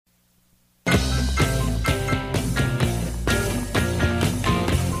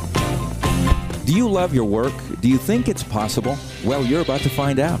Do you love your work? Do you think it's possible? Well, you're about to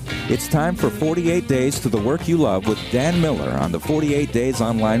find out. It's time for 48 Days to the Work You Love with Dan Miller on the 48 Days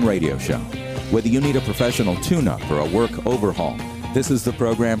Online Radio Show. Whether you need a professional tune-up or a work overhaul, this is the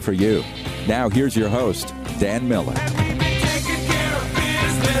program for you. Now, here's your host, Dan Miller.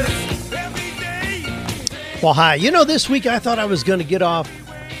 Well, hi. This week I thought I was going to get off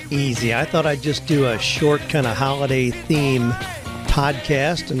easy. I thought I'd just do a short kind of holiday theme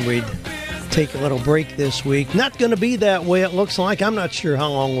podcast, and we'd take a little break this week. Not going to be that way, it looks like. I'm not sure how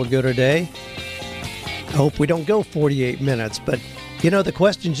long we'll go today. I hope we don't go 48 minutes, but the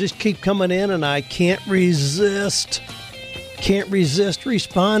questions just keep coming in, and I can't resist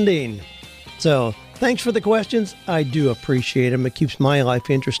responding. So thanks for the questions. I do appreciate them. It keeps my life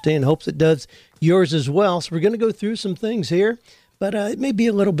interesting. Hopes it does yours as well. So we're going to go through some things here, but it may be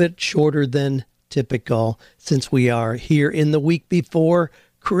a little bit shorter than typical since we are here in the week before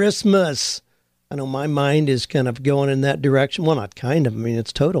Christmas. I know my mind is kind of going in that direction. Well, not kind of. I mean,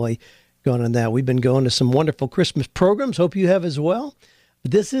 it's totally going in that. We've been going to some wonderful Christmas programs. Hope you have as well.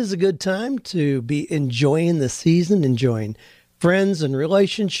 But this is a good time to be enjoying the season, enjoying friends and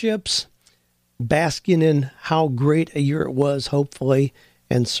relationships, basking in how great a year it was, hopefully,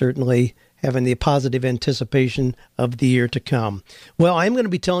 and certainly having the positive anticipation of the year to come. Well, I'm going to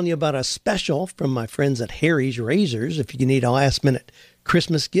be telling you about a special from my friends at Harry's Razors. If you need a last-minute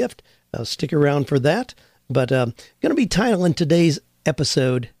Christmas gift, stick around for that. But going to be titling today's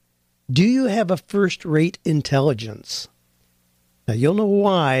episode, Do You Have a First-Rate Intelligence? Now, you'll know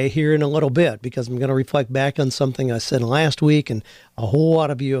why here in a little bit, because I'm going to reflect back on something I said last week, and a whole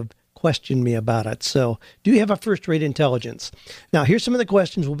lot of you have questioned me about it. So, do you have a first-rate intelligence? Now, here's some of the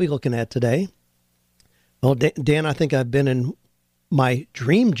questions we'll be looking at today. Well, Dan, I think I've been in my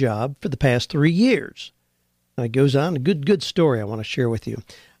dream job for the past 3 years. It goes on, a good story I want to share with you.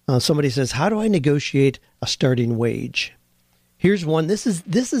 Somebody says, how do I negotiate a starting wage? Here's one. This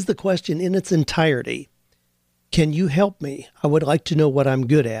is the question in its entirety. Can you help me? I would like to know what I'm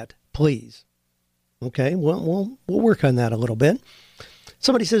good at, please. Okay, well, we'll work on that a little bit.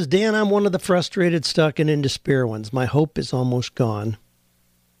 Somebody says, Dan, I'm one of the frustrated, stuck, and in despair ones. My hope is almost gone.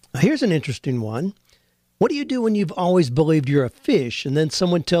 Now, here's an interesting one. What do you do when you've always believed you're a fish and then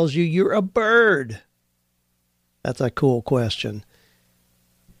someone tells you you're a bird? That's a cool question.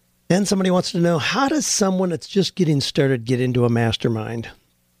 Then somebody wants to know, how does someone that's just getting started get into a mastermind?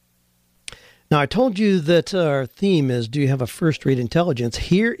 Now, I told you that our theme is, do you have a first-rate intelligence?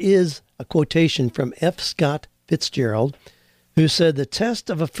 Here is a quotation from F. Scott Fitzgerald, who said, the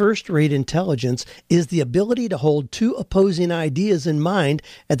test of a first-rate intelligence is the ability to hold two opposing ideas in mind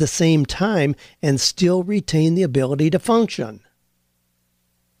at the same time and still retain the ability to function.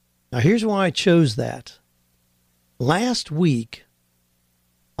 Now, here's why I chose that. Last week,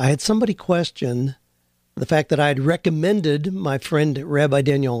 I had somebody question the fact that I had recommended my friend Rabbi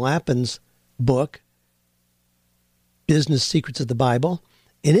Daniel Lapin's book, Business Secrets of the Bible.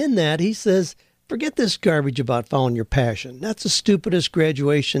 And in that, he says, forget this garbage about following your passion. That's the stupidest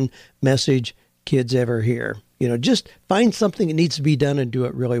graduation message kids ever hear. Just find something that needs to be done and do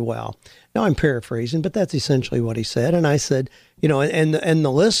it really well. Now, I'm paraphrasing, but that's essentially what he said. And I said, and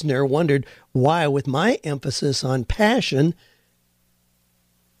the listener wondered why, with my emphasis on passion,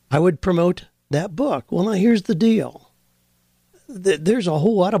 I would promote that book. Well, now here's the deal. There's a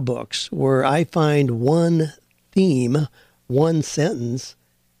whole lot of books where I find one theme, one sentence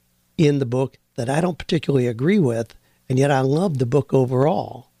in the book that I don't particularly agree with, and yet I love the book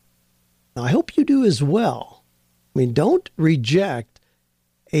overall. Now, I hope you do as well. I mean, don't reject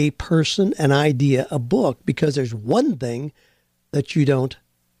a person, an idea, a book, because there's one thing that you don't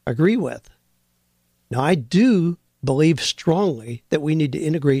agree with. Now, I do believe strongly that we need to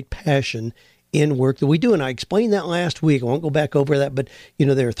integrate passion in work that we do. And I explained that last week. I won't go back over that, but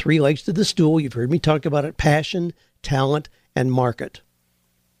there are three legs to the stool. You've heard me talk about it: passion, talent, and market.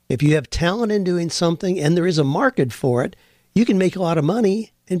 If you have talent in doing something and there is a market for it, you can make a lot of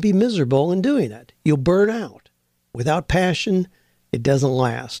money and be miserable in doing it. You'll burn out. Without passion, it doesn't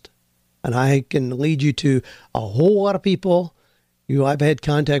last. And I can lead you to a whole lot of people who I've had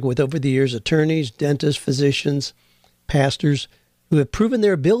contact with over the years, attorneys, dentists, physicians, pastors, who have proven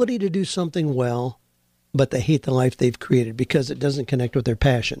their ability to do something well, but they hate the life they've created because it doesn't connect with their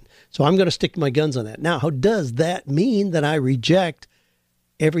passion. So I'm going to stick to my guns on that. Now, how does that mean that I reject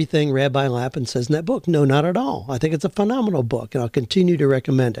everything Rabbi Lapin says in that book? No, not at all. I think it's a phenomenal book, and I'll continue to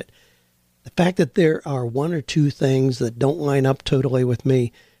recommend it. The fact that there are one or two things that don't line up totally with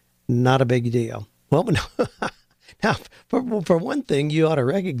me, not a big deal. Well, now, for one thing, you ought to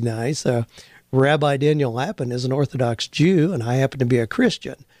recognize Rabbi Daniel Lapin is an Orthodox Jew, and I happen to be a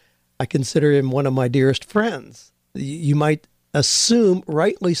Christian. I consider him one of my dearest friends. You might assume,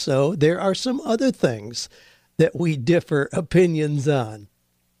 rightly so, there are some other things that we differ opinions on.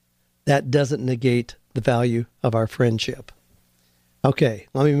 That doesn't negate the value of our friendship. Okay,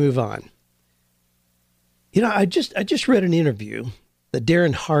 let me move on. I just read an interview that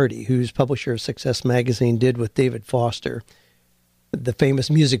Darren Hardy, who's publisher of Success Magazine, did with David Foster, the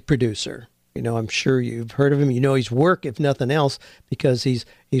famous music producer. I'm sure you've heard of him. You know his work, if nothing else, because he's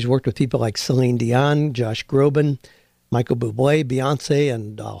worked with people like Celine Dion, Josh Groban, Michael Bublé, Beyonce,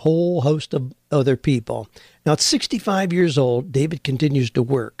 and a whole host of other people. Now, at 65 years old, David continues to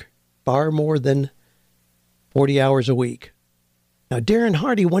work far more than 40 hours a week. Now, Darren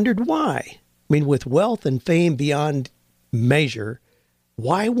Hardy wondered why. With wealth and fame beyond measure,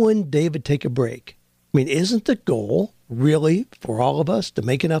 why wouldn't David take a break? Isn't the goal really for all of us to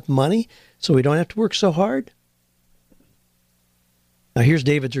make enough money so we don't have to work so hard? Now, here's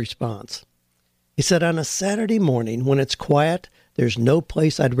David's response. He said, on a Saturday morning when it's quiet, there's no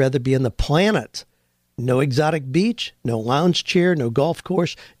place I'd rather be on the planet. No exotic beach, no lounge chair, no golf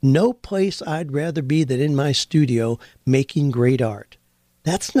course, no place I'd rather be than in my studio making great art.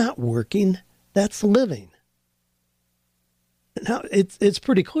 That's not working. That's living. Now, it's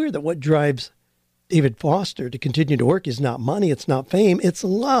pretty clear that what drives David Foster to continue to work is not money, it's not fame, it's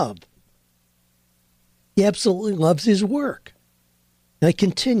love. He absolutely loves his work. Now, he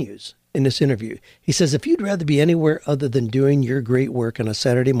continues in this interview. He says, if you'd rather be anywhere other than doing your great work on a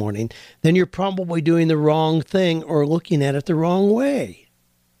Saturday morning, then you're probably doing the wrong thing or looking at it the wrong way.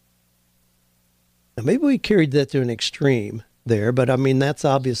 Now, maybe we carried that to an extreme there, but that's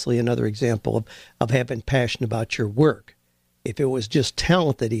obviously another example of having passion about your work. If it was just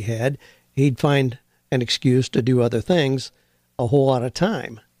talent that he had, he'd find an excuse to do other things a whole lot of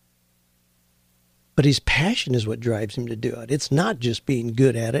time. But his passion is what drives him to do it. It's not just being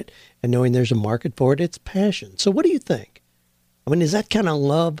good at it and knowing there's a market for it. It's passion. So what do you think? Is that kind of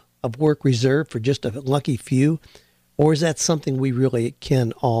love of work reserved for just a lucky few? Or is that something we really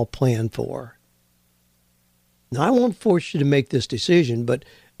can all plan for? Now, I won't force you to make this decision, but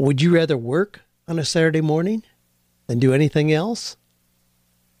would you rather work on a Saturday morning than do anything else?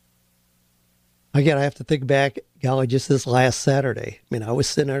 Again, I have to think back, golly, just this last Saturday. I was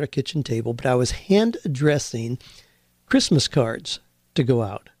sitting at a kitchen table, but I was hand addressing Christmas cards to go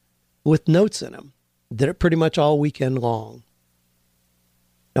out with notes in them. Did it pretty much all weekend long.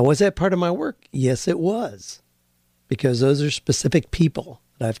 Now, was that part of my work? Yes, it was, because those are specific people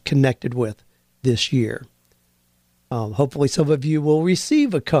that I've connected with this year. Hopefully some of you will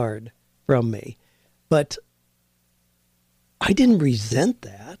receive a card from me, but I didn't resent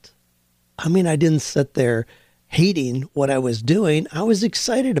that. I didn't sit there hating what I was doing. I was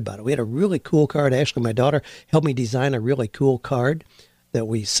excited about it. We had a really cool card. Ashley, my daughter, helped me design a really cool card that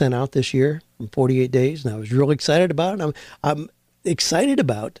we sent out this year from 48 Days, and I was really excited about it. I'm excited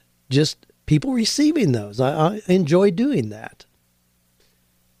about just people receiving those. I enjoy doing that.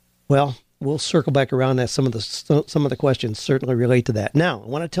 Well, we'll circle back around that. Some of the questions certainly relate to that. Now, I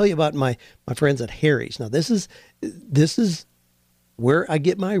want to tell you about my friends at Harry's. Now, this is where I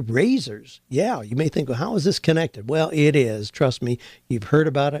get my razors. Yeah, you may think, well, how is this connected? Well, it is. Trust me, you've heard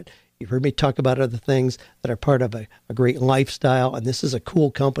about it. You've heard me talk about other things that are part of a great lifestyle, and this is a cool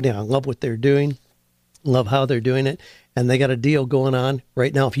company. I love what they're doing, love how they're doing it, and they got a deal going on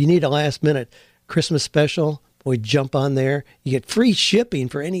right now. If you need a last-minute Christmas special, boy, jump on there. You get free shipping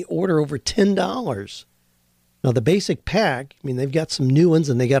for any order over $10. Now, the basic pack, they've got some new ones,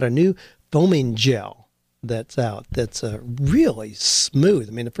 and they got a new foaming gel that's out that's really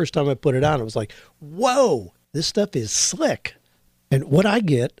smooth. The first time I put it on, I was like, whoa, this stuff is slick. And what I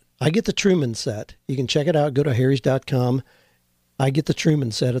get the Truman set. You can check it out. Go to harrys.com. I get the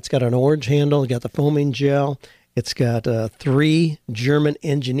Truman set. It's got an orange handle. It's got the foaming gel. It's got 3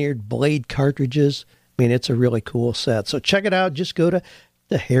 German-engineered blade cartridges. It's a really cool set. So check it out. Just go to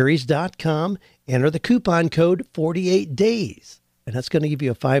harrys.com. Enter the coupon code 48days. And that's going to give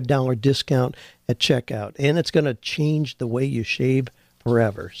you a $5 discount at checkout. And it's going to change the way you shave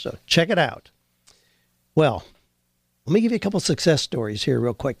forever. So check it out. Well, let me give you a couple success stories here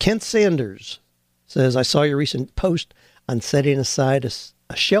real quick. Kent Sanders says, I saw your recent post on setting aside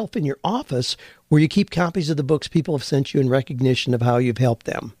a shelf in your office where you keep copies of the books people have sent you in recognition of how you've helped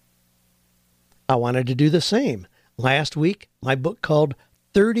them. I wanted to do the same. Last week, my book called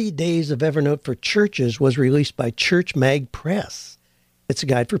 30 Days of Evernote for Churches was released by Church Mag Press. It's a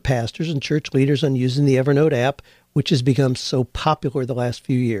guide for pastors and church leaders on using the Evernote app, which has become so popular the last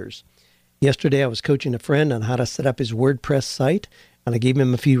few years. Yesterday, I was coaching a friend on how to set up his WordPress site, and I gave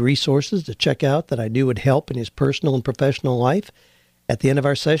him a few resources to check out that I knew would help in his personal and professional life. At the end of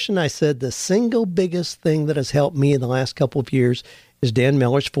our session, I said the single biggest thing that has helped me in the last couple of years is Dan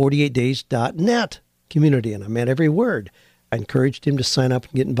Miller's 48days.net community, and I meant every word. I encouraged him to sign up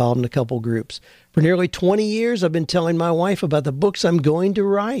and get involved in a couple groups. For nearly 20 years, I've been telling my wife about the books I'm going to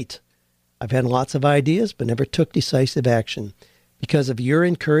write. I've had lots of ideas, but never took decisive action. Because of your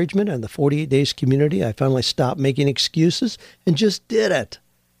encouragement and the 48 Days community, I finally stopped making excuses and just did it.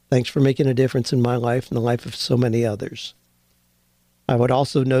 Thanks for making a difference in my life and the life of so many others. I would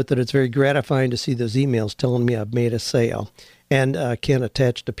also note that it's very gratifying to see those emails telling me I've made a sale. And Ken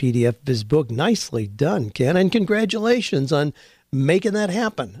attached a PDF of his book. Nicely done, Ken, and congratulations on making that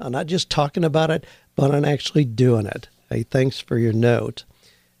happen. I'm not just talking about it, but on actually doing it. Hey, thanks for your note.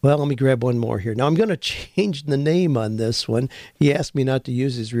 Well, let me grab one more here. Now, I'm going to change the name on this one. He asked me not to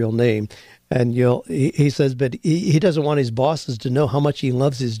use his real name. And he says, but he doesn't want his bosses to know how much he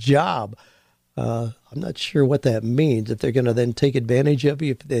loves his job. I'm not sure what that means, if they're going to then take advantage of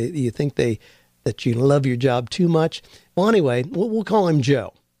you, if you think that you love your job too much. Well, anyway, we'll call him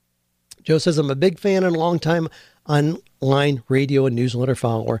Joe. Joe says, I'm a big fan and a long-time online radio and newsletter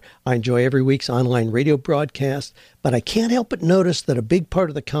follower. I enjoy every week's online radio broadcast, but I can't help but notice that a big part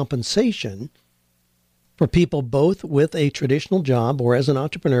of the compensation for people both with a traditional job or as an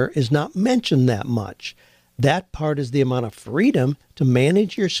entrepreneur is not mentioned that much. That part is the amount of freedom to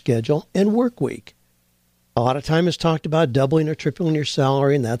manage your schedule and work week. A lot of time is talked about doubling or tripling your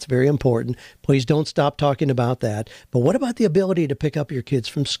salary, and that's very important. Please don't stop talking about that. But what about the ability to pick up your kids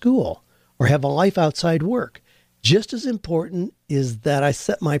from school or have a life outside work? Just as important is that I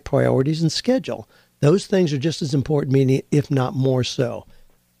set my priorities and schedule. Those things are just as important to me, if not more so.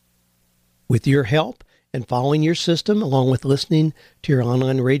 With your help and following your system, along with listening to your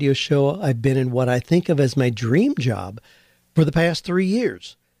online radio show, I've been in what I think of as my dream job for the past 3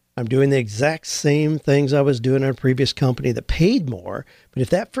 years. I'm doing the exact same things I was doing in a previous company that paid more, but if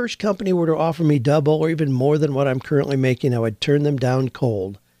that first company were to offer me double or even more than what I'm currently making, I would turn them down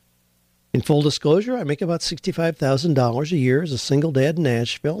cold. In full disclosure, I make about $65,000 a year as a single dad in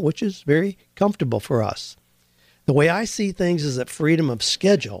Nashville, which is very comfortable for us. The way I see things is that freedom of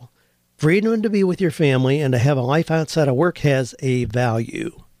schedule, freedom to be with your family, and to have a life outside of work has a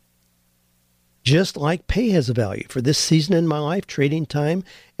value. Just like pay has a value. For this season in my life, trading time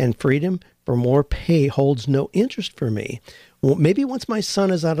and freedom for more pay holds no interest for me. Well, maybe once my son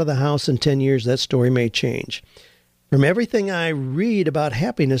is out of the house in 10 years, that story may change. From everything I read about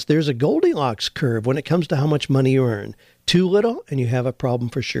happiness, there's a Goldilocks curve when it comes to how much money you earn. Too little, and you have a problem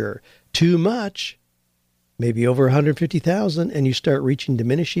for sure. Too much, maybe over $150,000, and you start reaching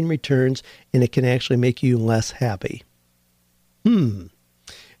diminishing returns, and it can actually make you less happy.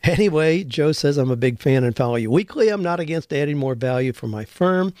 Anyway, Joe says, I'm a big fan and follow you weekly. I'm not against adding more value for my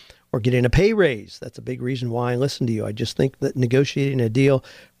firm or getting a pay raise. That's a big reason why I listen to you. I just think that negotiating a deal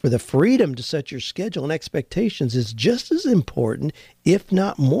for the freedom to set your schedule and expectations is just as important, if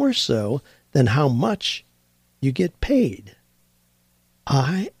not more so, than how much you get paid.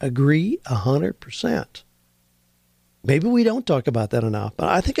 I agree 100%. Maybe we don't talk about that enough, but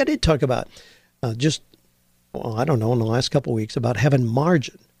I think I did talk about in the last couple of weeks about having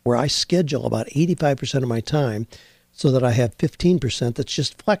margin, where I schedule about 85% of my time so that I have 15% that's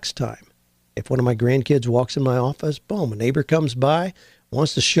just flex time. If one of my grandkids walks in my office, boom, a neighbor comes by,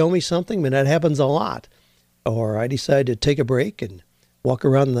 wants to show me something, and that happens a lot. Or I decide to take a break and walk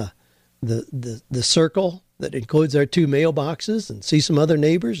around the circle that includes our 2 mailboxes and see some other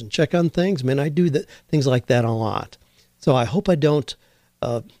neighbors and check on things. I do things like that a lot. So I hope I don't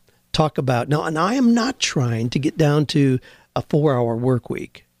talk about... Now, and I am not trying to get down to a 4-hour work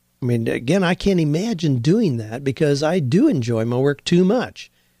week. Again, I can't imagine doing that because I do enjoy my work too much.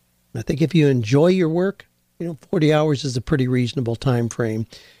 I think if you enjoy your work, 40 hours is a pretty reasonable time frame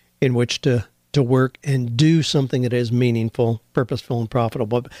in which to work and do something that is meaningful, purposeful, and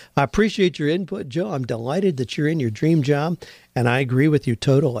profitable. But I appreciate your input, Joe. I'm delighted that you're in your dream job, and I agree with you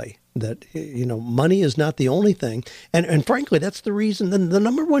totally that, money is not the only thing. And frankly, that's the reason, the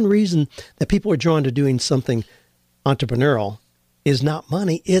number one reason that people are drawn to doing something entrepreneurial is not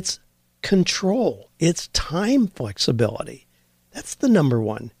money, it's control. It's time flexibility. That's the number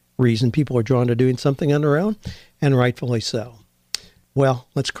one reason people are drawn to doing something on their own, and rightfully so. Well,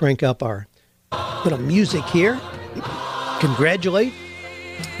 let's crank up our little music here. Congratulate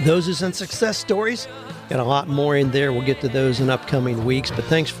those who sent success stories. Got a lot more in there. We'll get to those in upcoming weeks, but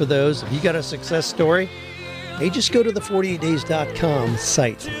thanks for those. If you got a success story, hey, just go to the 48days.com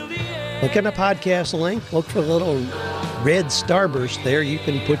site. Look at the podcast link. Look for the little red starburst there. You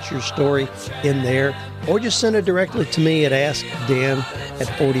can put your story in there, or just send it directly to me at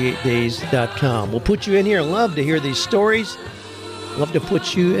askdan@48days.com. We'll put you in here. I love to hear these stories. Love to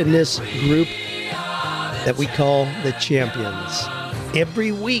put you in this group that we call the champions.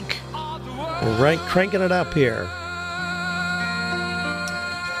 Every week, we're cranking it up here.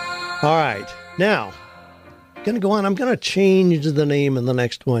 All right, now, going to go on. I'm going to change the name in the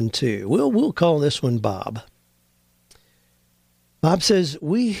next one, too. We'll call this one Bob. Bob says,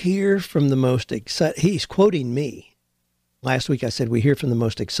 we hear from the most excited. He's quoting me. Last week I said, we hear from the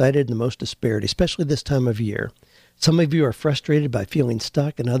most excited and the most despaired, especially this time of year. Some of you are frustrated by feeling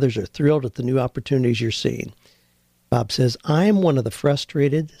stuck, and others are thrilled at the new opportunities you're seeing. Bob says, I'm one of the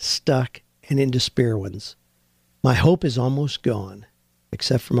frustrated, stuck, and in despair ones. My hope is almost gone,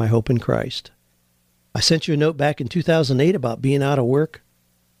 except for my hope in Christ. I sent you a note back in 2008 about being out of work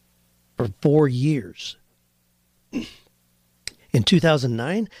for 4 years. In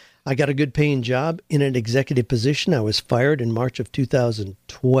 2009, I got a good paying job in an executive position. I was fired in March of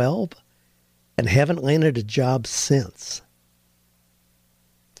 2012 and haven't landed a job since.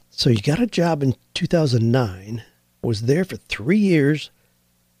 So you got a job in 2009, was there for 3 years.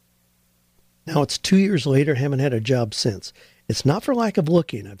 Now it's 2 years later, haven't had a job since. It's not for lack of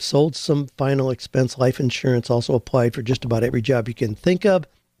looking. I've sold some final expense life insurance, also applied for just about every job you can think of,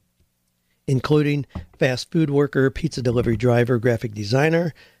 including fast food worker, pizza delivery driver, graphic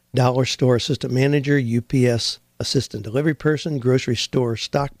designer, dollar store assistant manager, UPS assistant delivery person, grocery store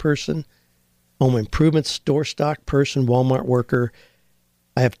stock person, home improvement store stock person, Walmart worker.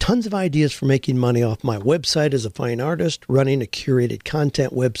 I have tons of ideas for making money off my website as a fine artist, running a curated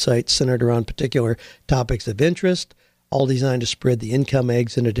content website centered around particular topics of interest, all designed to spread the income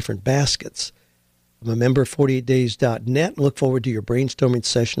eggs into different baskets. I'm a member of 48days.net and look forward to your brainstorming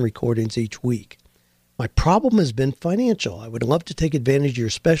session recordings each week. My problem has been financial. I would love to take advantage of your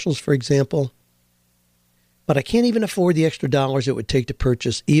specials, for example, but I can't even afford the extra dollars it would take to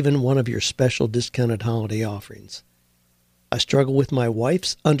purchase even one of your special discounted holiday offerings. I struggle with my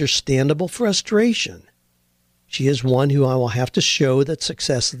wife's understandable frustration. She is one who I will have to show that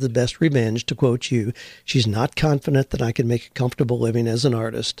success is the best revenge, to quote you. She's not confident that I can make a comfortable living as an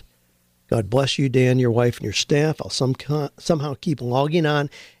artist. God bless you, Dan, your wife, and your staff. I'll somehow keep logging on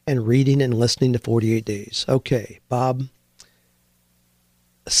and reading and listening to 48 Days. Okay, Bob,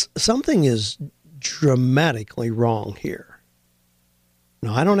 something is dramatically wrong here.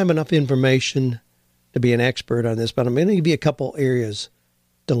 Now, I don't have enough information to be an expert on this, but I'm going to give you a couple areas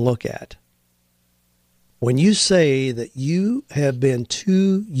to look at. When you say that you have been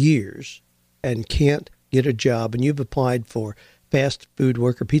 2 years and can't get a job, and you've applied for fast food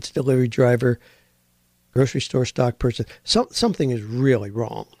worker, pizza delivery driver, grocery store stock person, something is really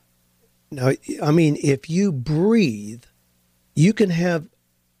wrong. Now, I mean, if you breathe, you can have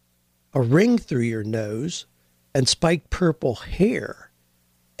a ring through your nose and spiked purple hair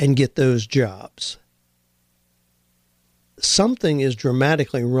and get those jobs. Something is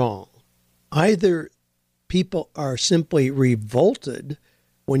dramatically wrong. Either people are simply revolted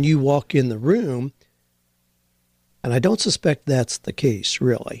when you walk in the room, and I don't suspect that's the case,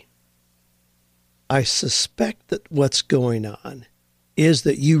 really. I suspect that what's going on is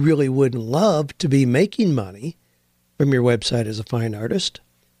that you really would love to be making money from your website as a fine artist,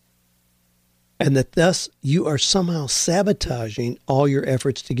 and that thus you are somehow sabotaging all your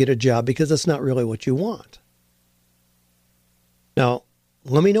efforts to get a job because that's not really what you want. Now,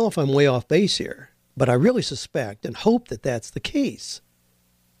 let me know if I'm way off base here, but I really suspect and hope that that's the case.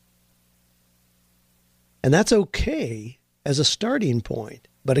 And that's okay as a starting point.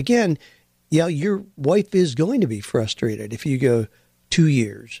 But again, yeah, your wife is going to be frustrated if you go 2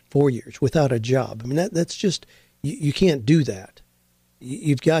 years, 4 years without a job. I mean, that's just, you can't do that.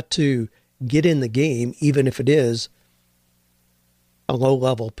 You've got to get in the game, even if it is a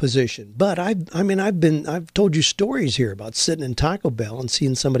low-level position. But I've told you stories here about sitting in Taco Bell and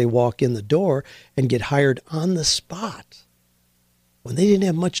seeing somebody walk in the door and get hired on the spot when they didn't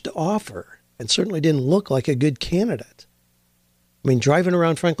have much to offer and certainly didn't look like a good candidate. I mean, driving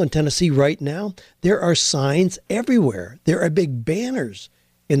around Franklin, Tennessee right now, there are signs everywhere. There are big banners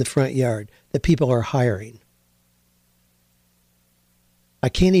in the front yard that people are hiring. I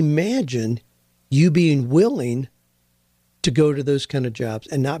can't imagine you being willing to go to those kind of jobs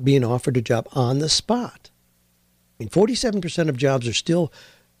and not being offered a job on the spot. I mean, 47% of jobs are still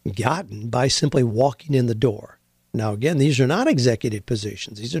gotten by simply walking in the door. Now, again, these are not executive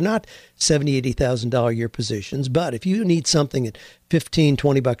positions. These are not $70,000, $80,000 a year positions. But if you need something at $15,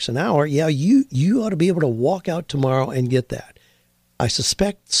 $20 an hour, yeah, you ought to be able to walk out tomorrow and get that. I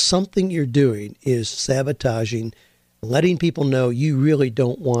suspect something you're doing is sabotaging, letting people know you really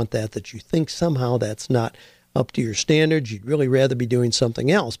don't want that, that you think somehow that's not up to your standards, you'd really rather be doing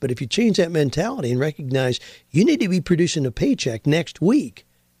something else. But if you change that mentality and recognize you need to be producing a paycheck next week,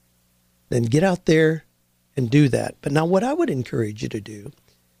 then get out there and do that. But now what I would encourage you to do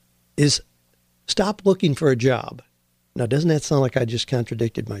is stop looking for a job. Now, doesn't that sound like I just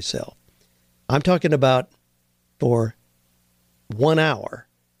contradicted myself? I'm talking about for 1 hour.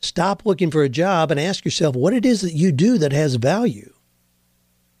 Stop looking for a job and ask yourself what it is that you do that has value.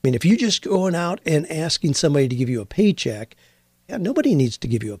 I mean, if you're just going out and asking somebody to give you a paycheck, nobody needs to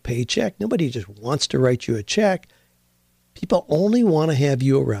give you a paycheck. Nobody just wants to write you a check. People only want to have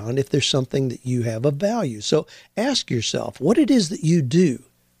you around if there's something that you have of value. So ask yourself what it is that you do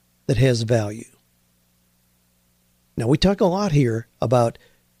that has value. Now, we talk a lot here about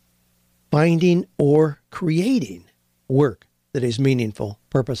finding or creating work that is meaningful,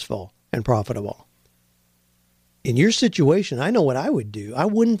 purposeful, and profitable. In your situation, I know what I would do. I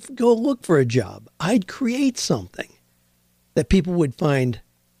wouldn't go look for a job. I'd create something that people would find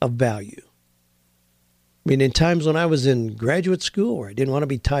of value. I mean, in times when I was in graduate school where I didn't want to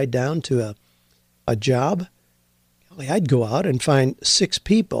be tied down to a job, I'd go out and find 6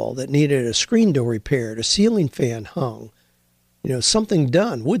 people that needed a screen door repaired, a ceiling fan hung, something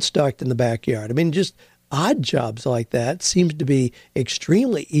done, wood stocked in the backyard. I mean, just odd jobs like that seems to be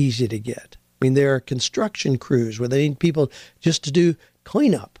extremely easy to get. I mean, there are construction crews where they need people just to do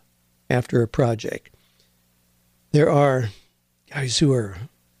cleanup after a project. There are guys who are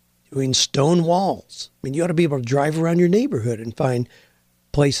doing stone walls. I mean, you ought to be able to drive around your neighborhood and find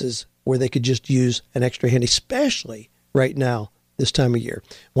places where they could just use an extra hand, especially right now, this time of year.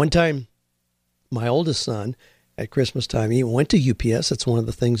 One time, my oldest son, at Christmas time, he went to UPS. That's one of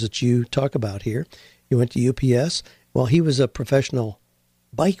the things that you talk about here. He went to UPS. Well, he was a professional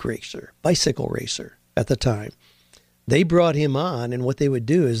bicycle racer at the time. They brought him on, and what they would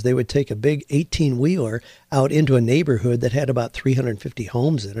do is they would take a big 18-wheeler out into a neighborhood that had about 350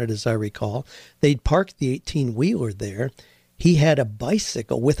 homes in it, as I recall. They'd park the 18-wheeler there. He had a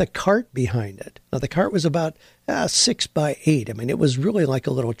bicycle with a cart behind it. Now, the cart was about 6 by 8. I mean, it was really like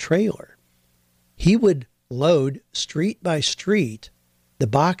a little trailer. He would load street by street the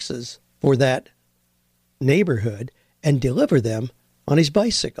boxes for that neighborhood and deliver them on his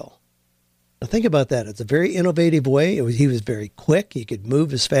bicycle. Now, think about that. It's a very innovative way. He was very quick. He could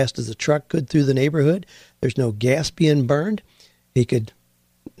move as fast as a truck could through the neighborhood. There's no gas being burned. He could,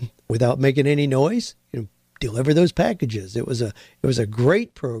 without making any noise, deliver those packages. It was a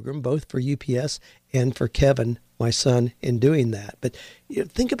great program, both for UPS and for Kevin, my son, in doing that. But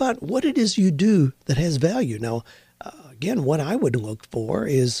think about what it is you do that has value. Now, again, what I would look for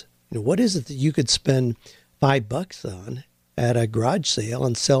is, what is it that you could spend $5 on at a garage sale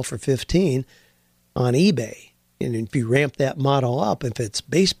and sell for 15 on eBay? And if you ramp that model up, if it's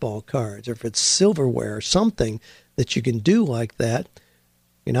baseball cards or if it's silverware or something that you can do like that.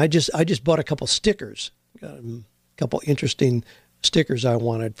 And I just bought a couple stickers. Got a couple interesting stickers I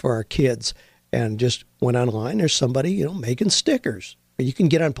wanted for our kids, and just went online. There's somebody, making stickers. You can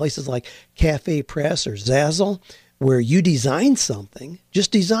get on places like Cafe Press or Zazzle, where you design something,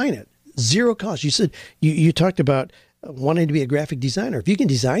 just design it, zero cost. You said you talked about wanting to be a graphic designer. If you can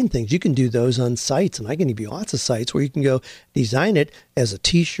design things, you can do those on sites, and I can give you lots of sites where you can go design it as a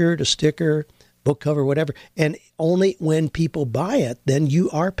T-shirt, a sticker, book cover, whatever. And only when people buy it, then you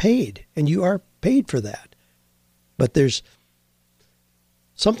are paid, and you are paid for that. But there's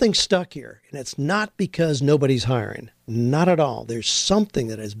something stuck here, and it's not because nobody's hiring. Not at all. There's something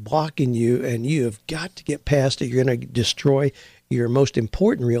that is blocking you, and you have got to get past it. You're going to destroy your most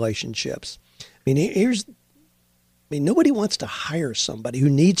important relationships. I mean, nobody wants to hire somebody who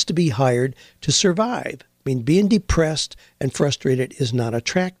needs to be hired to survive. I mean, being depressed and frustrated is not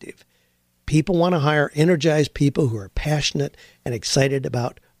attractive. People want to hire energized people who are passionate and excited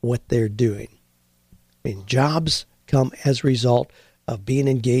about what they're doing. I mean, jobs come as a result of being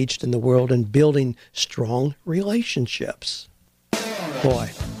engaged in the world and building strong relationships. Boy,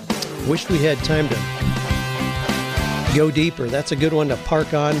 wish we had time to go deeper. That's a good one to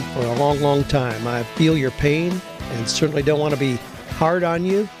park on for a long, long time. I feel your pain and certainly don't want to be hard on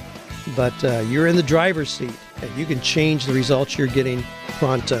you, but you're in the driver's seat and you can change the results you're getting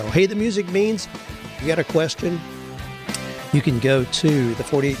pronto. Hey, the music means you got a question? You can go to the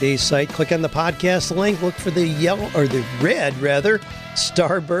 48 Days site, click on the podcast link, look for the yellow, or the red, rather,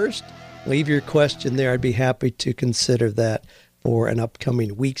 Starburst. Leave your question there. I'd be happy to consider that for an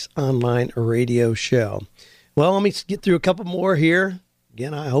upcoming week's online radio show. Well, let me get through a couple more here.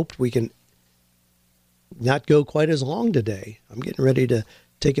 Again, I hope we can not go quite as long today. I'm getting ready to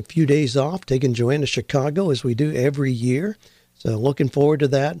take a few days off, taking Joanne to Chicago as we do every year. So looking forward to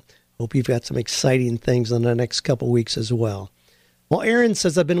that. Hope you've got some exciting things in the next couple weeks as well. Well, Aaron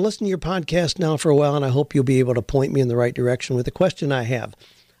says, I've been listening to your podcast now for a while, and I hope you'll be able to point me in the right direction with a question I have.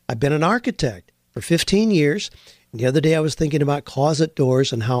 I've been an architect for 15 years, and the other day I was thinking about closet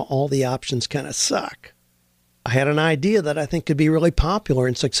doors and how all the options kind of suck. I had an idea that I think could be really popular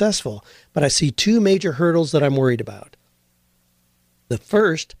and successful, but I see two major hurdles that I'm worried about. The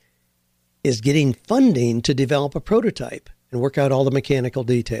first is getting funding to develop a prototype and work out all the mechanical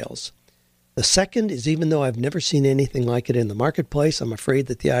details. The second is, even though I've never seen anything like it in the marketplace, I'm afraid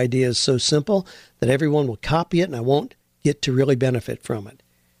that the idea is so simple that everyone will copy it and I won't get to really benefit from it.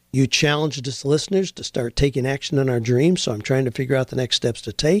 You challenged us listeners to start taking action on our dreams, so I'm trying to figure out the next steps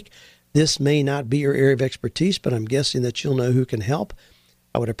to take. This may not be your area of expertise, but I'm guessing that you'll know who can help.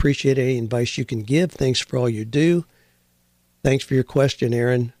 I would appreciate any advice you can give. Thanks for all you do. Thanks for your question,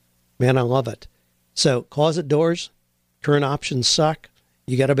 Aaron. Man, I love it. So, closet doors, current options suck.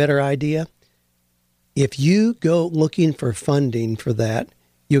 You got a better idea? If you go looking for funding for that,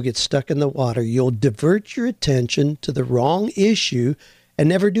 you'll get stuck in the water. You'll divert your attention to the wrong issue and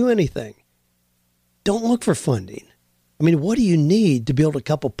never do anything. Don't look for funding. I mean, what do you need to build a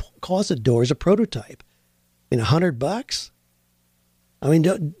couple closet doors, a prototype? In $100? I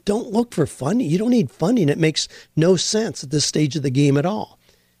mean, don't look for funding. You don't need funding. It makes no sense at this stage of the game at all.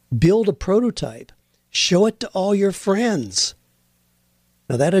 Build a prototype. Show it to all your friends.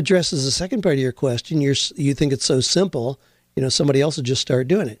 Now, that addresses the second part of your question. You think it's so simple, somebody else will just start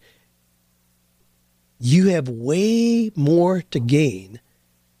doing it. You have way more to gain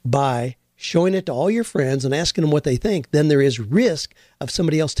by showing it to all your friends and asking them what they think than there is risk of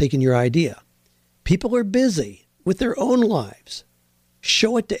somebody else taking your idea. People are busy with their own lives.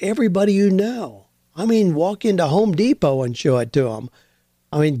 Show it to everybody you know. I mean, walk into Home Depot and show it to them.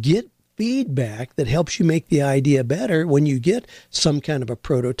 I mean, get feedback that helps you make the idea better when you get some kind of a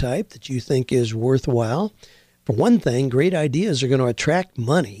prototype that you think is worthwhile. For one thing, great ideas are going to attract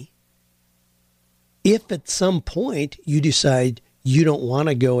money. If at some point you decide you don't want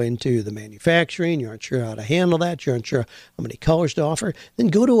to go into the manufacturing, you aren't sure how to handle that, you aren't sure how many colors to offer, then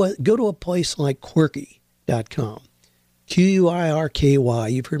go to a place like Quirky.com.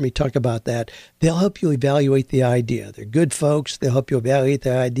 Quirky. You've heard me talk about that. They'll help you evaluate the idea. They're good folks. They'll help you evaluate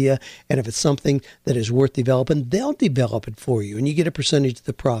the idea. And if it's something that is worth developing, they'll develop it for you. And you get a percentage of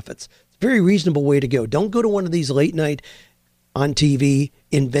the profits. It's a very reasonable way to go. Don't go to one of these late night on TV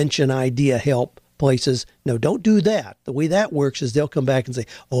invention idea help places. No, don't do that. The way that works is they'll come back and say,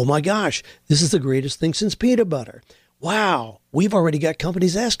 oh my gosh, this is the greatest thing since peanut butter. Wow, we've already got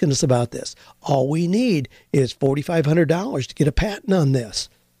companies asking us about this. All we need is $4,500 to get a patent on this.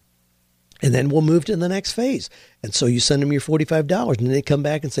 And then we'll move to the next phase. And so you send them your $45 and then they come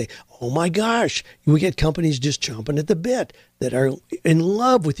back and say, oh my gosh, we get companies just chomping at the bit that are in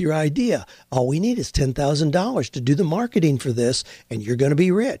love with your idea. All we need is $10,000 to do the marketing for this and you're going to be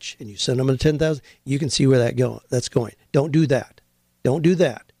rich. And you send them a $10,000, you can see where that's going. Don't do that. Don't do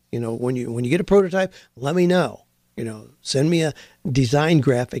that. When you get a prototype, let me know. Send me a design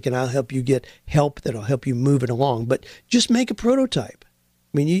graphic and I'll help you get help that'll help you move it along. But just make a prototype.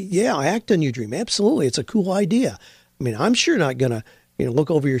 I mean, act on your dream. Absolutely. It's a cool idea. I mean, I'm sure not going to,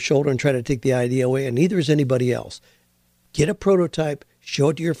 look over your shoulder and try to take the idea away, and neither is anybody else. Get a prototype, show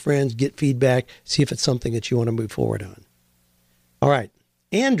it to your friends, get feedback, see if it's something that you want to move forward on. All right.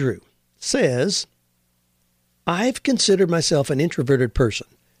 Andrew says, I've considered myself an introverted person.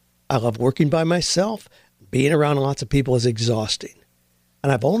 I love working by myself. Being around lots of people is exhausting. And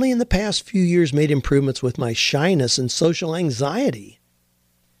I've only in the past few years made improvements with my shyness and social anxiety.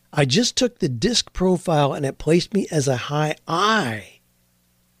 I just took the DISC profile and it placed me as a high I,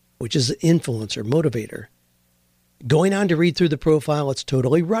 which is an influencer, motivator. Going on to read through the profile, it's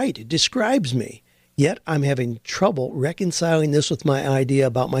totally right. It describes me. Yet I'm having trouble reconciling this with my idea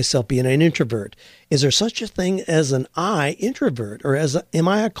about myself being an introvert. Is there such a thing as an I introvert, or am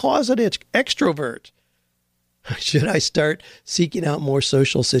I a closeted extrovert? Should I start seeking out more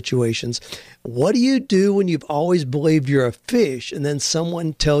social situations? What do you do when you've always believed you're a fish and then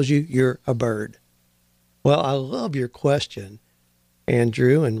someone tells you you're a bird? Well, I love your question,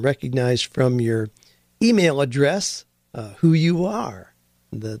 Andrew, and recognize from your email address who you are.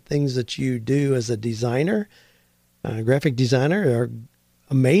 The things that you do as a designer, graphic designer, are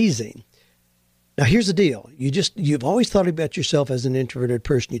amazing. Now, here's the deal. You've always thought about yourself as an introverted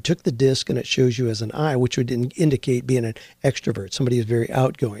person. You took the DISC and it shows you as an I, which would indicate being an extrovert, somebody who's very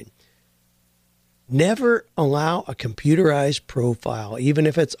outgoing. Never allow a computerized profile, even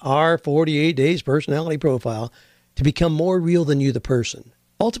if it's our 48 days personality profile, to become more real than you, the person.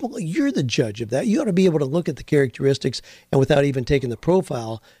 Ultimately, you're the judge of that. You ought to be able to look at the characteristics and without even taking the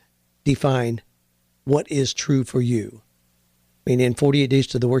profile, define what is true for you. I mean, in 48 Days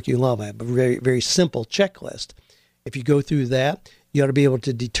to the Work You Love, I have a very, very simple checklist. If you go through that, you ought to be able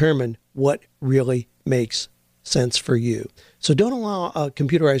to determine what really makes sense for you. So don't allow a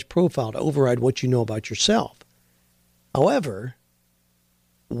computerized profile to override what you know about yourself. However,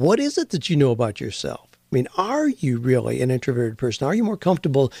 what is it that you know about yourself? I mean, are you really an introverted person? Are you more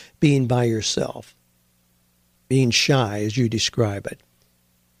comfortable being by yourself, being shy as you describe it?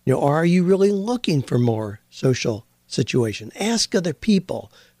 You know, are you really looking for more social situation? Ask other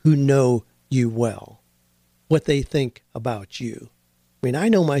people who know you well what they think about you. I mean, I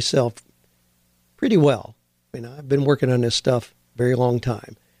know myself pretty well. I mean, I've been working on this stuff a very long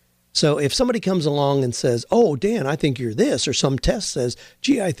time. So if somebody comes along and says, oh, Dan, I think you're this, or some test says,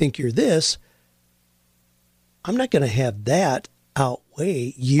 gee, I think you're this, I'm not going to have that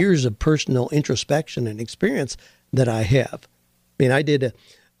outweigh years of personal introspection and experience that I have. I mean, I did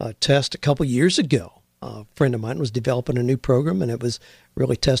a test a couple years ago. A friend of mine was developing a new program, and it was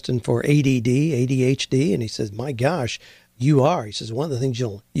really testing for ADD, ADHD, and he says, my gosh, you are. He says, one of the things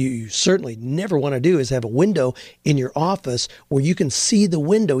you certainly never want to do is have a window in your office where you can see the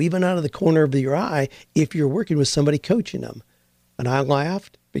window even out of the corner of your eye if you're working with somebody coaching them. And I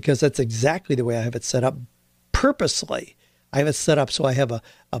laughed because that's exactly the way I have it set up purposely. I have it set up so I have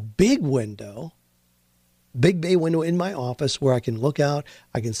a big window, big bay window in my office where I can look out.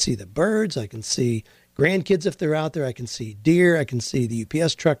 I can see the birds. I can see grandkids if they're out there. I can see deer. I can see the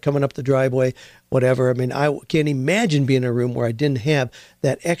UPS truck coming up the driveway, whatever. I mean, I can't imagine being in a room where I didn't have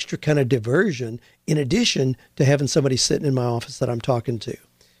that extra kind of diversion in addition to having somebody sitting in my office that I'm talking to.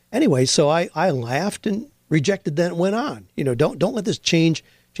 Anyway, so I laughed and rejected that and went on. You know, don't let this change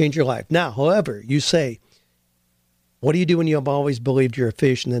your life. Now, however, you say, what do you do when you have always believed you're a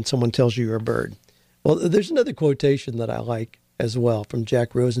fish and then someone tells you you're a bird? Well, there's another quotation that I like as well from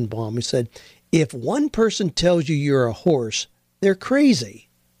Jack Rosenbaum, who said, if one person tells you you're a horse, they're crazy.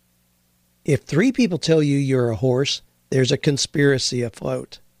 If 3 people tell you you're a horse, there's a conspiracy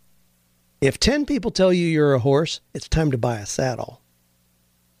afloat. If 10 people tell you you're a horse, it's time to buy a saddle.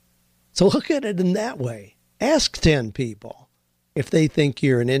 So look at it in that way. Ask 10 people if they think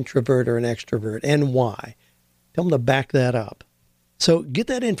you're an introvert or an extrovert and why. Tell them to back that up. So get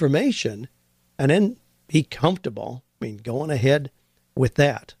that information and then be comfortable. I mean, going ahead with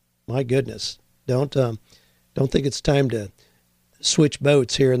that. My goodness. Don't think it's time to switch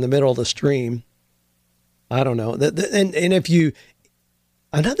boats here in the middle of the stream. I don't know. And if you,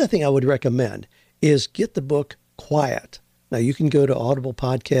 another thing I would recommend is get the book Quiet. Now you can go to Audible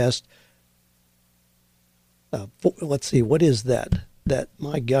Podcast. Let's see, what is that?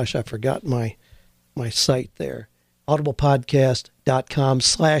 My gosh, I forgot my site there.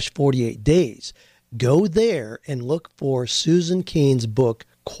 audiblepodcast.com/48 days. Go there and look for Susan Cain's book,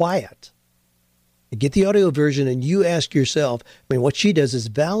 Quiet. Get the audio version and you ask yourself, I mean, what she does is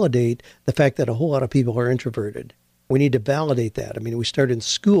validate the fact that a whole lot of people are introverted. We need to validate that. I mean, we start in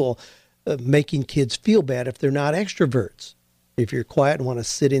school making kids feel bad if they're not extroverts. If you're quiet and want to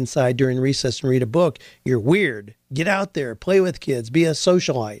sit inside during recess and read a book, you're weird. Get out there, play with kids, be a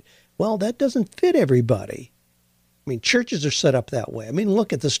socialite. Well, that doesn't fit everybody. I mean, churches are set up that way. I mean,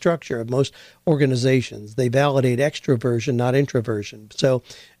 look at the structure of most organizations. They validate extroversion, not introversion. So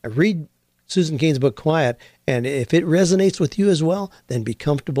read Susan Cain's book, Quiet, and if it resonates with you as well, then be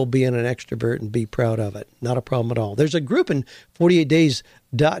comfortable being an extrovert and be proud of it. Not a problem at all. There's a group in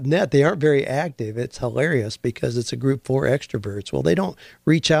 48days.net. They aren't very active. It's hilarious because it's a group for extroverts. Well, they don't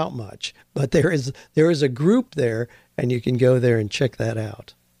reach out much, but there is a group there, and you can go there and check that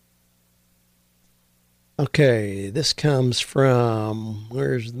out. Okay, this comes from,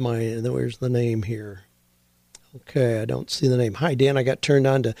 where's the name here? Okay, I don't see the name. Hi, Dan. I got turned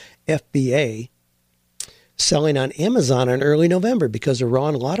on to FBA selling on Amazon in early November because of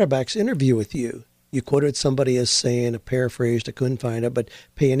Ron Lauterbach's interview with you. You quoted somebody as saying, a paraphrased, I couldn't find it, but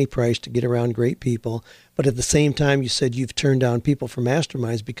pay any price to get around great people. But at the same time, you said you've turned down people for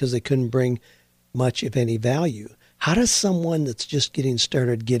masterminds because they couldn't bring much, if any, value. How does someone that's just getting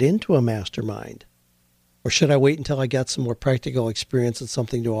started get into a mastermind? Or should I wait until I got some more practical experience and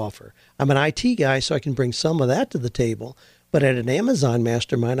something to offer? I'm an IT guy, so I can bring some of that to the table. But at an Amazon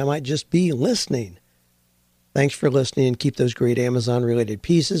mastermind, I might just be listening. Thanks for listening, and keep those great Amazon-related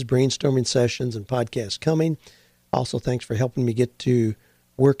pieces, brainstorming sessions, and podcasts coming. Also, thanks for helping me get to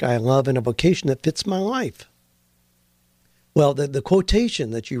work I love in a vocation that fits my life. Well, the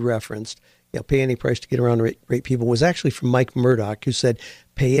quotation that you referenced, pay any price to get around great people, was actually from Mike Murdoch, who said,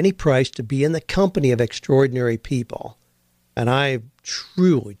 pay any price to be in the company of extraordinary people. And I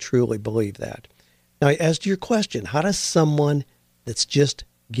truly, truly believe that. Now, as to your question, how does someone that's just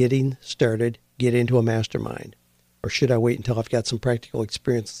getting started, get into a mastermind? Or should I wait until I've got some practical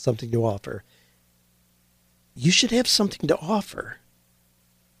experience and something to offer? You should have something to offer.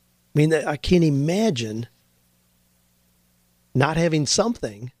 I mean, I can't imagine not having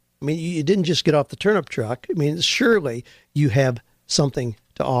something. I mean, you didn't just get off the turnip truck. I mean, surely you have something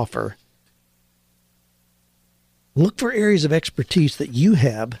to offer. Look for areas of expertise that you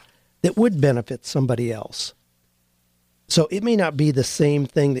have that would benefit somebody else. So it may not be the same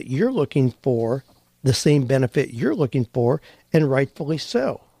thing that you're looking for, the same benefit you're looking for, and rightfully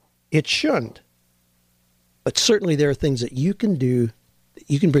so. It shouldn't. But certainly there are things that you can do, that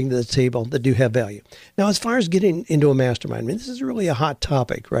you can bring to the table that do have value. Now, as far as getting into a mastermind, I mean, this is really a hot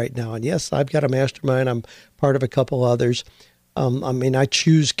topic right now. And yes, I've got a mastermind. I'm part of a couple others. I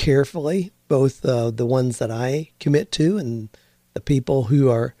choose carefully both the ones that I commit to and the people who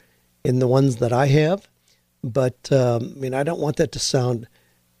are in the ones that I have. But, I don't want that to sound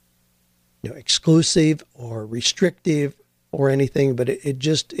exclusive or restrictive or anything, but it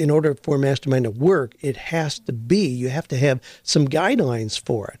just, in order for mastermind to work, you have to have some guidelines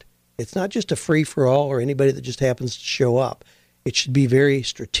for it. It's not just a free-for-all or anybody that just happens to show up. It should be very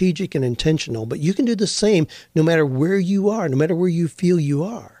strategic and intentional, but you can do the same no matter where you are, no matter where you feel you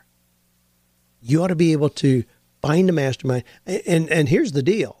are. You ought to be able to find a mastermind. And here's the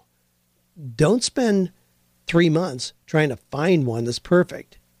deal. Don't spend 3 months trying to find one that's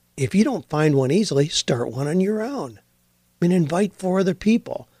perfect. If you don't find one easily, start one on your own. Invite 4 other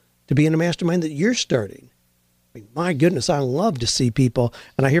people to be in a mastermind that you're starting. My goodness, I love to see people,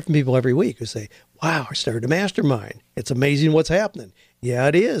 and I hear from people every week who say, wow, I started a mastermind. It's amazing what's happening. Yeah,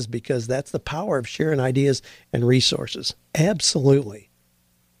 it is, because that's the power of sharing ideas and resources. Absolutely.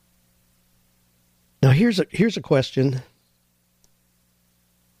 Now, here's a question.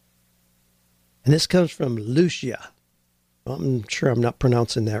 And this comes from Lucia. I'm sure I'm not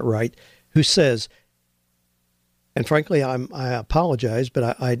pronouncing that right, who says, and frankly, I apologize,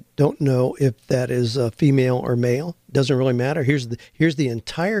 but I don't know if that is female or male. Doesn't really matter. Here's the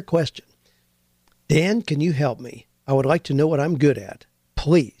entire question. Dan, can you help me? I would like to know what I'm good at.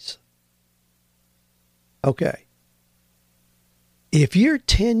 Please. Okay. If you're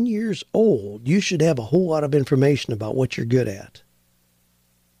 10 years old, you should have a whole lot of information about what you're good at.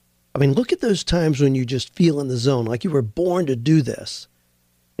 Look at those times when you just feel in the zone, like you were born to do this.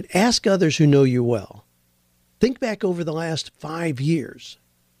 And ask others who know you well. Think back over the last 5 years.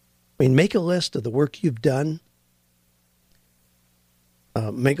 Make a list of the work you've done.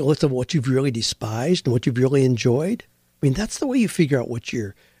 Make a list of what you've really despised and what you've really enjoyed. That's the way you figure out what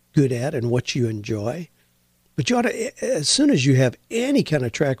you're good at and what you enjoy. But you ought to, as soon as you have any kind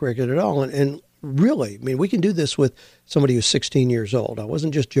of track record at all, and really, we can do this with somebody who's 16 years old. I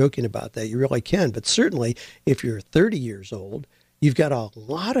wasn't just joking about that. You really can. But certainly, if you're 30 years old, you've got a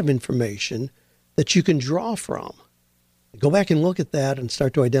lot of information that you can draw from. Go back and look at that and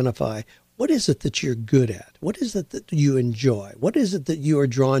start to identify, what is it that you're good at? What is it that you enjoy? What is it that you are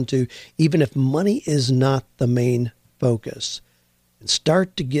drawn to, even if money is not the main focus? And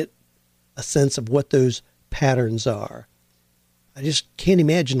start to get a sense of what those patterns are. I just can't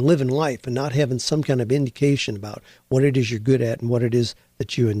imagine living life and not having some kind of indication about what it is you're good at and what it is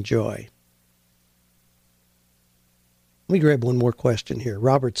that you enjoy. Let me grab one more question here.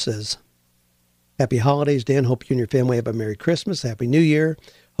 Robert says, happy holidays, Dan. Hope you and your family have a Merry Christmas. Happy New Year.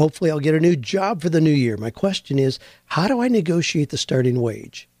 Hopefully I'll get a new job for the new year. My question is, how do I negotiate the starting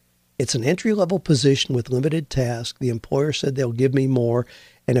wage? It's an entry-level position with limited tasks. The employer said they'll give me more,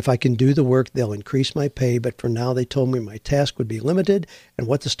 and if I can do the work, they'll increase my pay. But for now, they told me my task would be limited and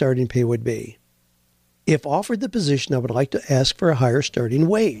what the starting pay would be. If offered the position, I would like to ask for a higher starting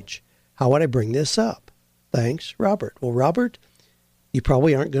wage. How would I bring this up? Thanks, Robert. Well, Robert, you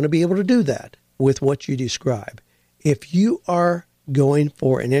probably aren't going to be able to do that with what you describe. If you are going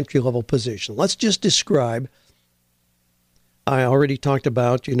for an entry-level position, let's just describe, I already talked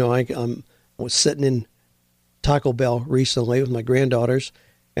about, I was sitting in Taco Bell recently with my granddaughters,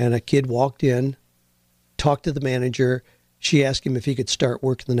 and a kid walked in, talked to the manager. She asked him if he could start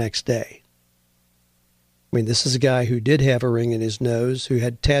work the next day. This is a guy who did have a ring in his nose, who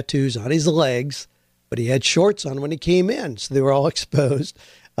had tattoos on his legs, but he had shorts on when he came in, so they were all exposed.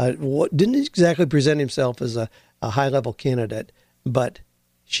 Didn't exactly present himself as a high-level candidate, but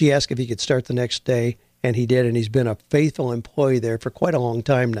she asked if he could start the next day, and he did, and he's been a faithful employee there for quite a long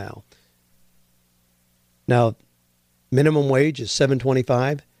time now. Now, minimum wage is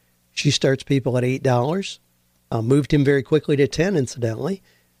 $7.25. She starts people at $8. Moved him very quickly to $10, incidentally.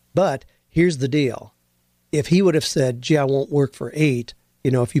 But here's the deal. If he would have said, gee, I won't work for $8,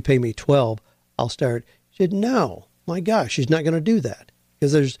 if you pay me $12, I'll start. She said, no, my gosh, she's not going to do that.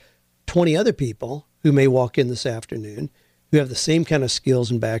 because there's 20 other people who may walk in this afternoon who have the same kind of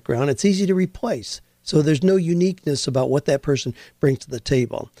skills and background. It's easy to replace. So there's no uniqueness about what that person brings to the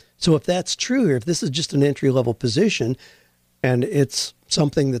table. So if that's true, or if this is just an entry-level position and it's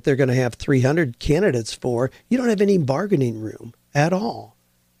something that they're going to have 300 candidates for, you don't have any bargaining room at all.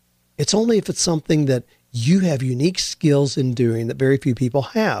 It's only if it's something that you have unique skills in doing that very few people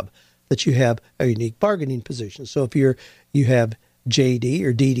have, that you have a unique bargaining position. So if you have JD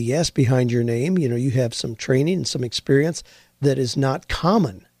or DDS behind your name, you have some training and some experience that is not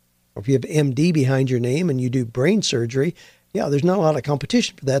common. Or if you have MD behind your name and you do brain surgery, there's not a lot of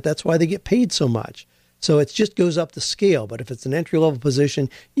competition for that. That's why they get paid so much. So it just goes up the scale. But if it's an entry-level position,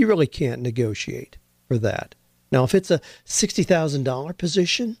 you really can't negotiate for that. Now, if it's a $60,000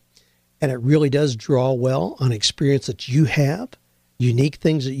 position and it really does draw well on experience that you have, unique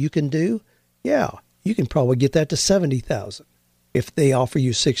things that you can do, you can probably get that to $70,000 if they offer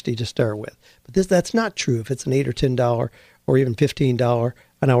you $60 to start with. But that's not true if it's an $8 or $10 or even $15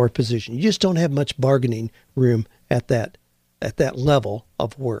 an hour position. You just don't have much bargaining room at that level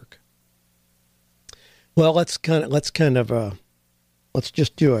of work. Well, let's just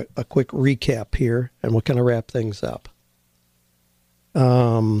do a quick recap here, and we'll kind of wrap things up.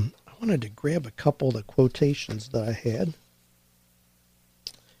 I wanted to grab a couple of the quotations that I had.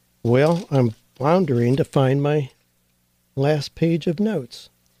 Well, I'm floundering to find my last page of notes.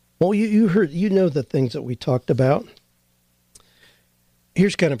 Well, you know the things that we talked about.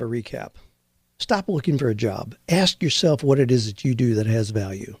 Here's kind of a recap. Stop looking for a job. Ask yourself what it is that you do that has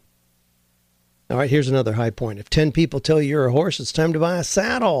value. All right, here's another high point. If 10 people tell you you're a horse, it's time to buy a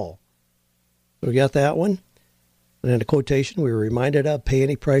saddle. We got that one. And in a quotation we were reminded of, pay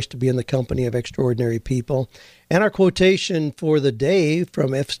any price to be in the company of extraordinary people. And our quotation for the day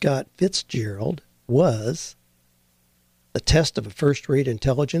from F. Scott Fitzgerald was, the test of a first-rate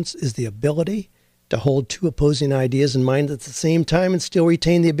intelligence is the ability to hold two opposing ideas in mind at the same time and still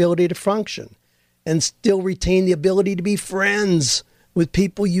retain the ability to function and still retain the ability to be friends with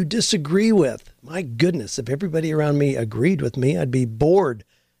people you disagree with. My goodness, if everybody around me agreed with me, I'd be bored.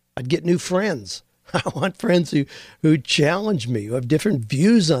 I'd get new friends. I want friends who challenge me, who have different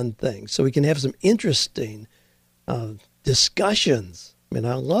views on things, so we can have some interesting discussions. I mean,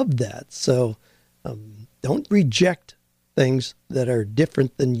 I love that. So don't reject things that are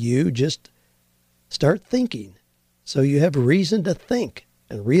different than you. Just start thinking so you have reason to think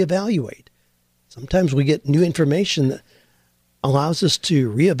and reevaluate. Sometimes we get new information that allows us to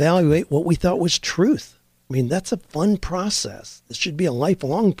reevaluate what we thought was truth. I mean, that's a fun process. This should be a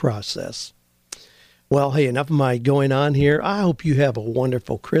lifelong process. Well, hey, enough of my going on here. I hope you have a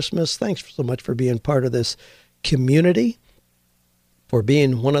wonderful Christmas. Thanks so much for being part of this community, for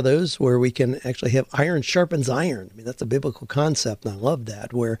being one of those where we can actually have iron sharpens iron. I mean, that's a biblical concept, and I love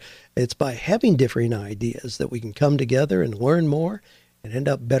that, where it's by having differing ideas that we can come together and learn more and end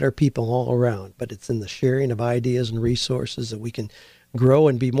up better people all around. But it's in the sharing of ideas and resources that we can grow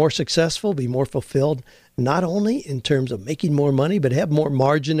and be more successful, be more fulfilled, not only in terms of making more money, but have more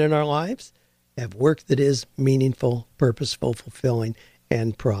margin in our lives, have work that is meaningful, purposeful, fulfilling,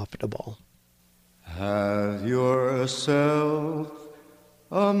 and profitable. Have yourself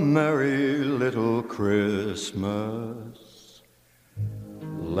a merry little Christmas.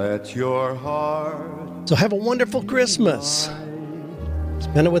 Let your heart... So have a wonderful Christmas.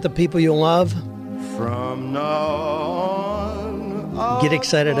 Spend it with the people you love. From now on, get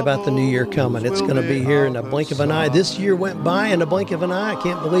excited about the new year coming. It's going to be here in a blink of an eye. This year went by in a blink of an eye. I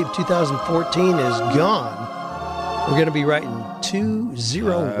can't believe 2014 is gone. We're going to be writing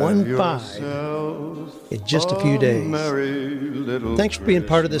 2015 in just a few days. Thanks for being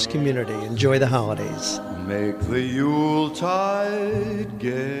part of this community. Enjoy the holidays. Make the Yuletide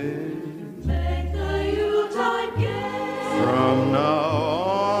gay. Make the Yuletide gay. From now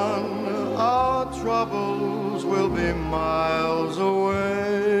on, our troubles will be miles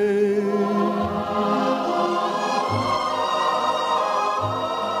away.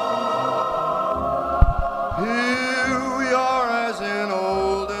 Here we are as in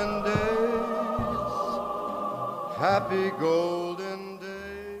olden days, happy golden days.